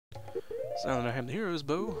So now that I have the hero's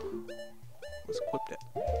bow, let's equip that.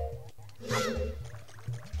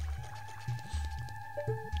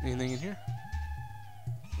 Anything in here?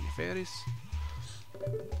 Any fairies?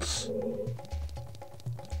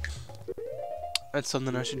 That's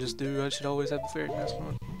something I should just do. I should always have the fairy mask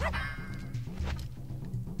on.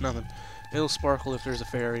 Nothing. It'll sparkle if there's a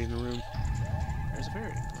fairy in the room. There's a fairy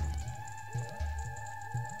in the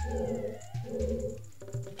room.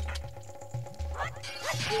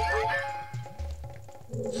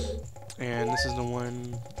 And this is the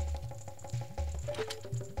one.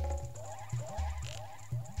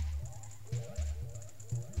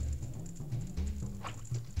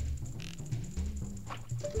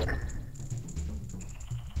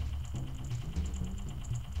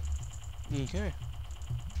 Okay.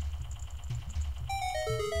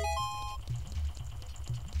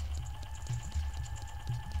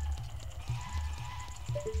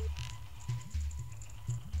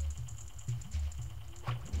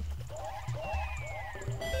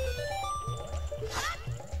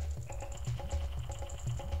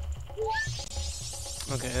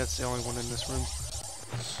 Okay, that's the only one in this room.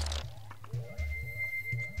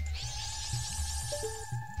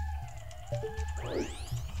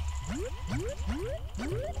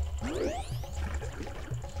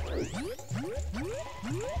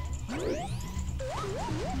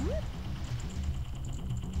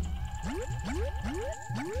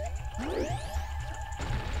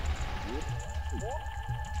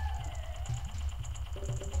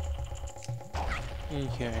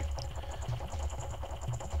 Okay.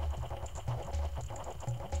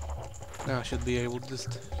 Now I should be able to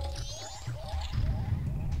just...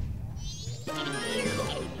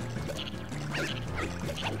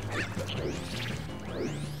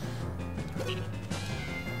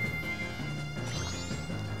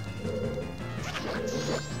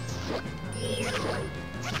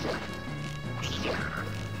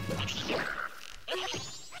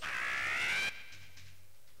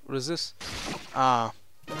 What is this? Ah.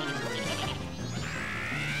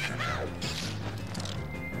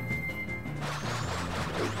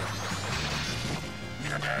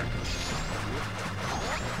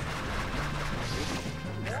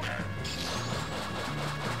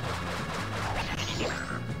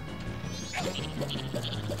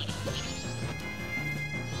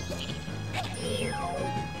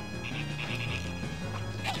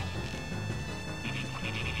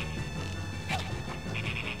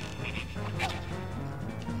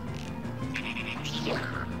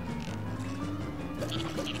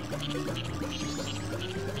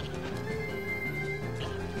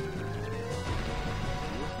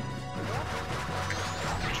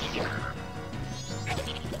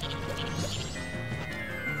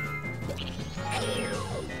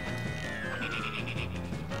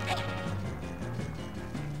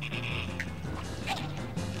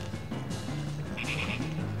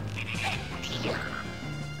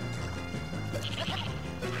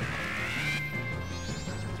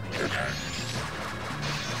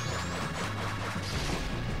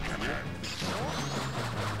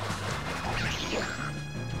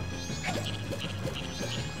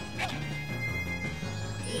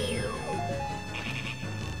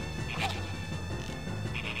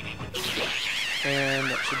 And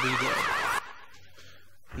that should be dead.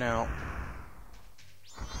 Now,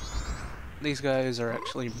 these guys are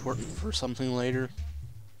actually important for something later.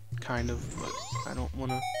 Kind of, but I don't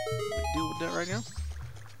want to deal with that right now.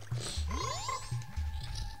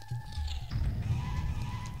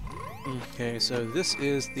 Okay, so this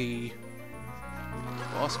is the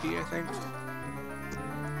boss key, I think.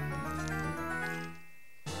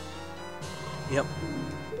 Yep.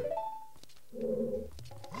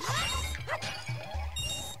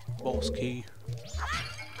 Boss key.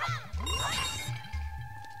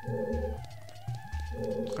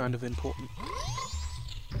 Kind of important.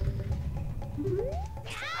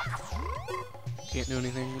 Can't do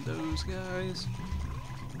anything with those guys.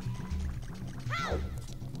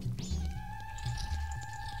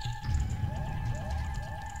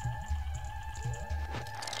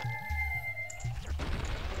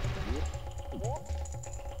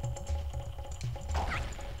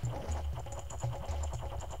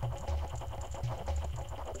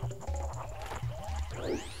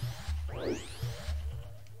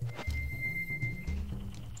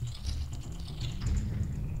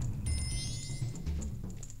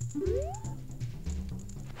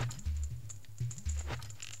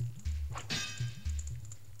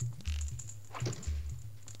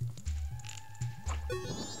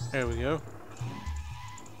 There we go.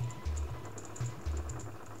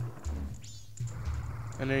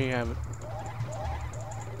 And there you have it.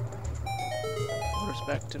 Water us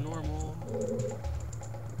back to normal.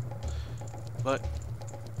 But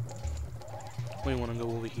we want to go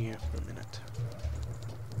over here for a minute.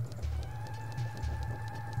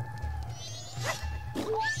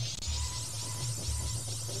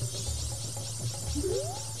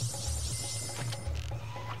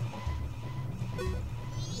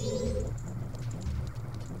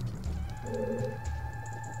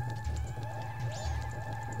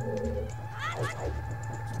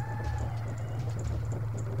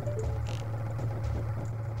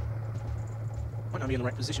 Might not be in the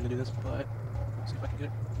right position to do this, but let's see if I can get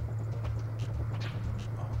it.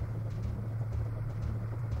 Oh.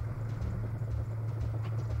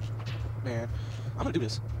 Man, I'm gonna do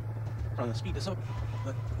this. I'm gonna speed this up,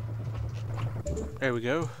 but there we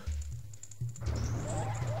go.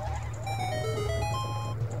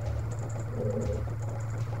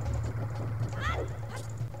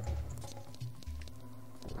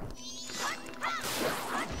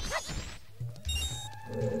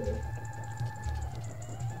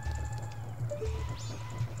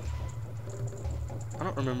 I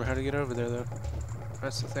don't remember how to get over there, though.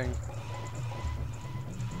 That's the thing.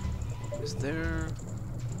 Is there...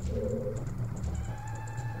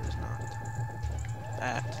 There's not.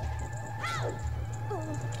 That.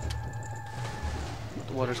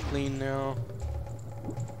 The water's clean now.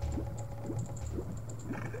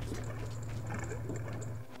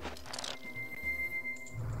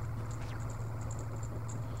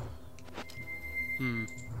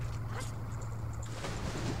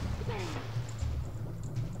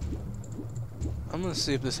 I'm gonna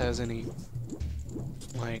see if this has any,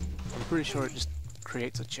 like, I'm pretty sure it just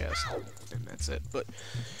creates a chest, and that's it, but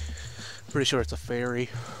I'm pretty sure it's a fairy,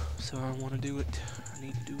 so I want to do it. I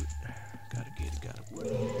need to do it. Gotta get it, gotta.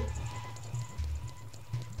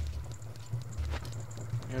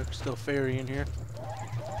 Yeah, there's still a fairy in here.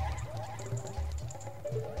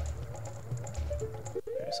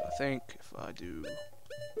 Okay, so I think if I do...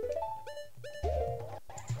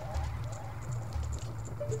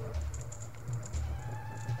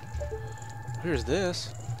 Here's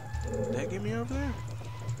this. Did that get me over there?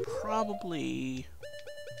 Probably.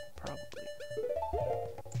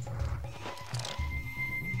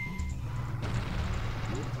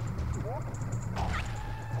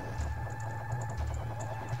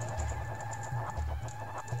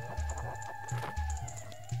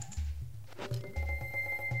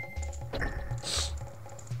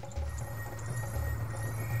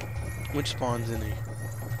 Which spawns in a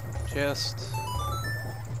chest.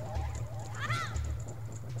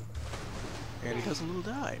 And he does a little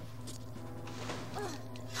dive.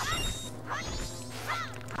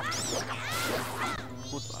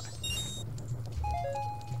 Goodbye.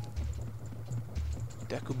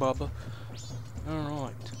 Deku Baba.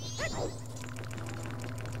 Alright.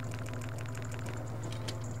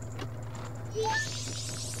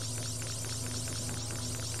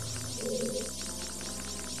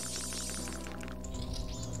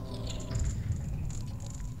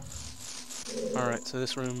 Alright, so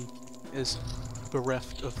this room is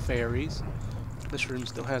bereft of fairies. This room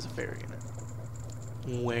still has a fairy in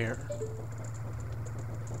it. Where?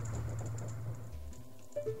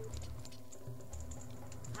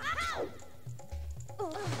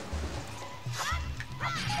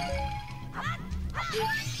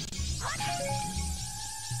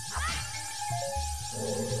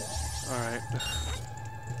 Alright.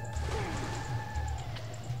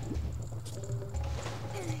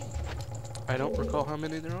 I don't recall how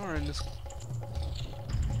many there are in this.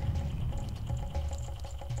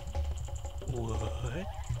 What?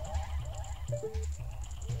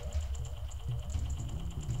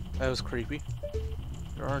 That was creepy.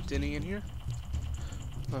 There aren't any in here?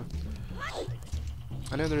 Huh.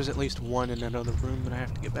 I know there's at least one in that other room, but I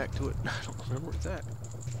have to get back to it. I don't remember where it's at.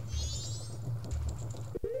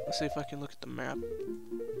 Let's see if I can look at the map.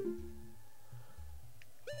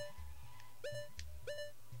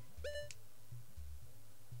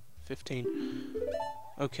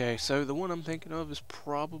 Okay, so the one I'm thinking of is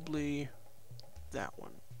probably that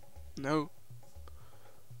one. No.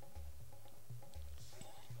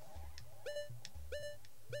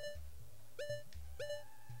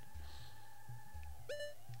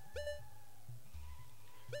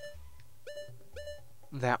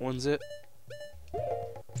 That one's it.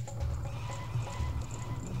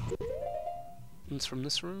 It's from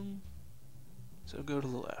this room, so go to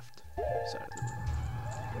the left side of the room.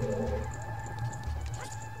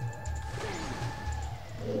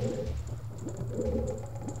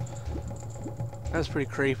 That was pretty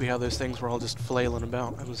creepy how those things were all just flailing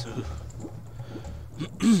about. That was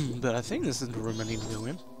but I think this is the room I need to go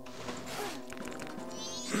in.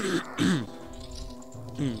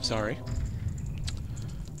 Sorry.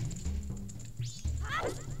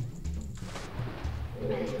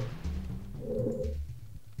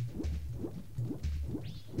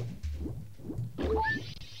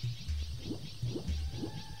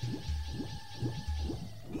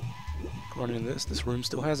 According to this room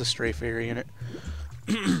still has a stray fairy in it.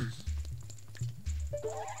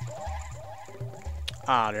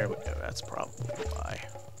 Ah, there we go. That's probably why.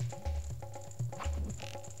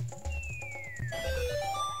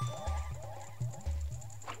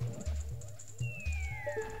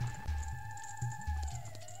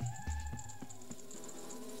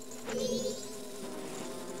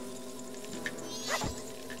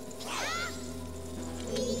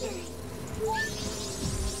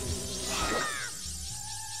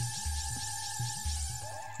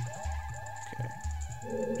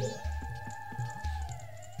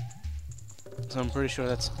 So I'm pretty sure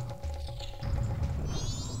that's...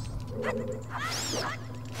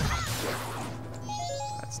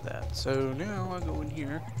 That's that. So now I go in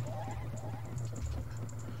here.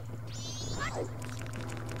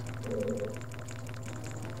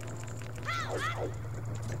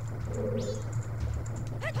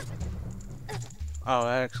 Oh,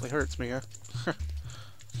 that actually hurts me, huh?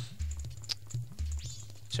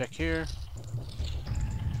 Check here.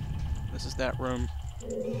 This is that room.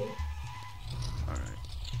 Alright.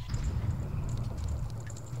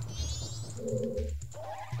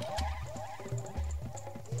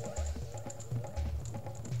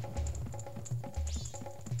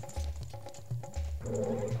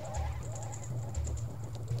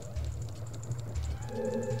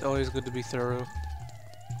 It's always good to be thorough.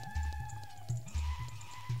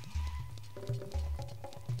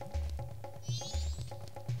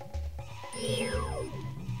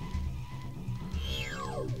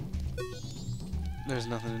 There's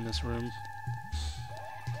nothing in this room.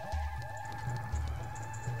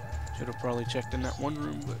 Should have probably checked in that one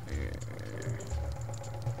room, but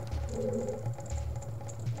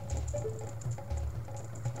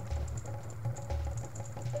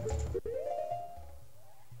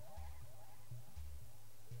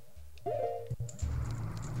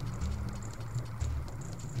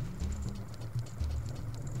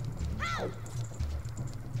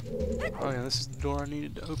oh yeah, this is the door I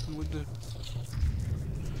needed to open with the...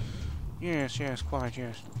 Yes, yes, quite,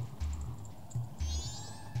 yes.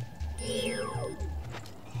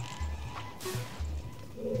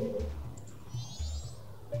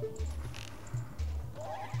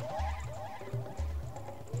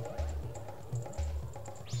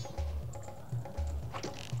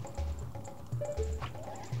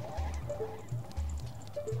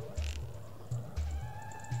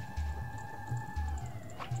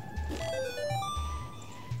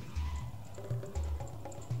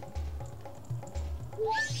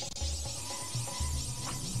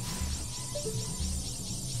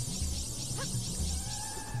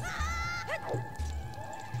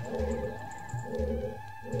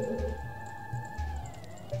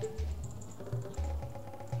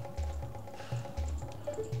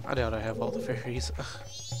 I doubt I have all the fairies.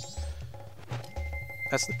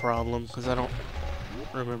 That's the problem, because I don't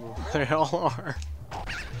remember where they all are.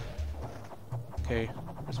 Okay,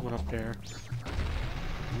 there's one up there.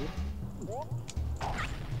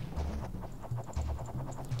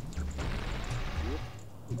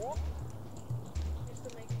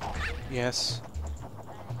 Yes.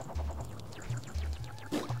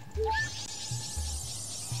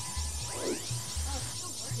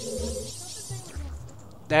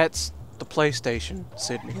 That's the PlayStation,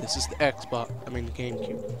 Sydney. This is the Xbox. I mean the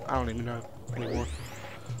GameCube. I don't even know anymore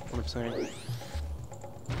what I'm saying.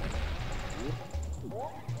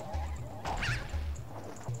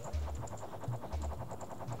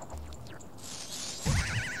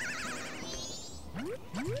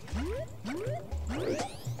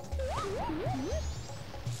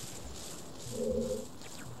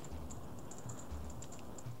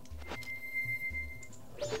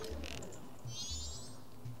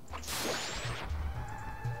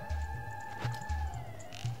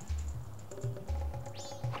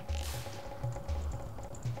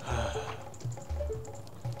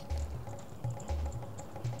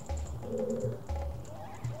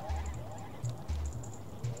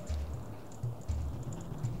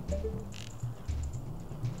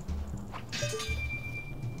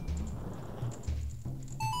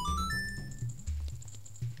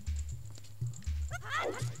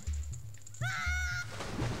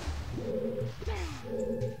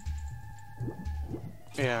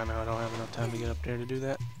 Yeah, no, I don't have enough time to get up there to do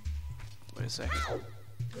that. Wait a second.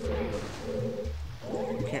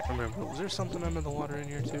 I can't remember. Was there something under the water in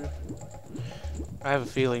here too? I have a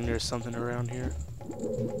feeling there's something around here.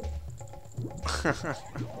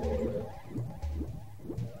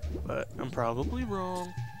 But I'm probably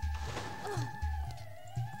wrong.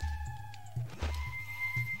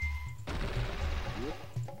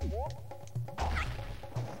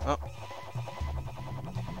 Oh.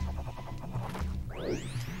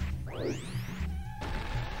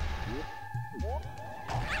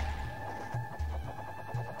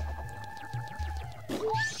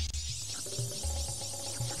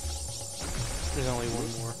 There's only one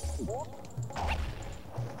more.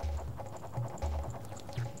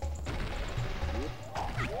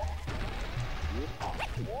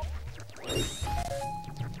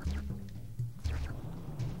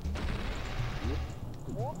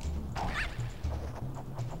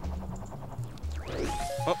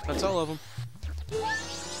 Oh, that's all of them.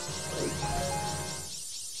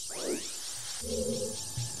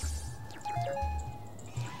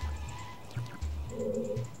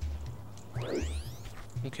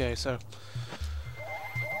 Okay, so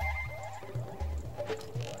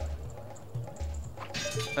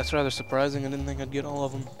that's rather surprising. I didn't think I'd get all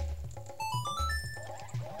of them.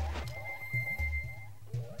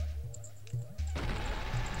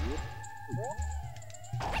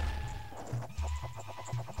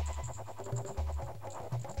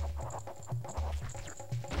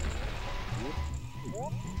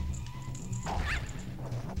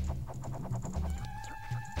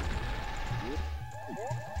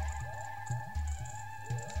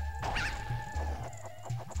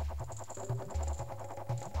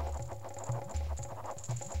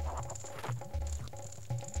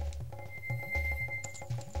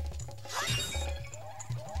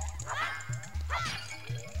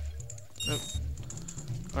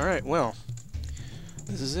 Alright, well,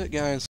 this is it, guys.